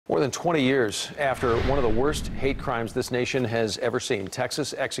More than 20 years after one of the worst hate crimes this nation has ever seen,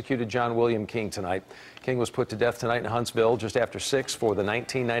 Texas executed John William King tonight. King was put to death tonight in Huntsville just after 6 for the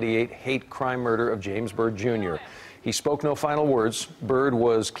 1998 hate crime murder of James Byrd Jr. He spoke no final words. Byrd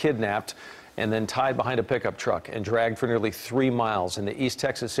was kidnapped and then tied behind a pickup truck and dragged for nearly 3 miles in the East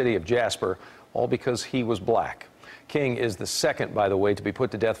Texas city of Jasper, all because he was black. King is the second, by the way, to be put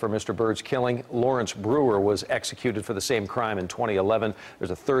to death for Mr. Byrd's killing. Lawrence Brewer was executed for the same crime in 2011.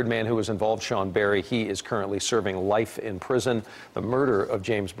 There's a third man who was involved, Sean Berry. He is currently serving life in prison. The murder of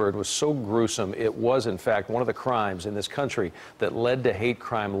James Byrd was so gruesome. It was, in fact, one of the crimes in this country that led to hate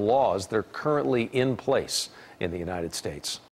crime laws that are currently in place in the United States.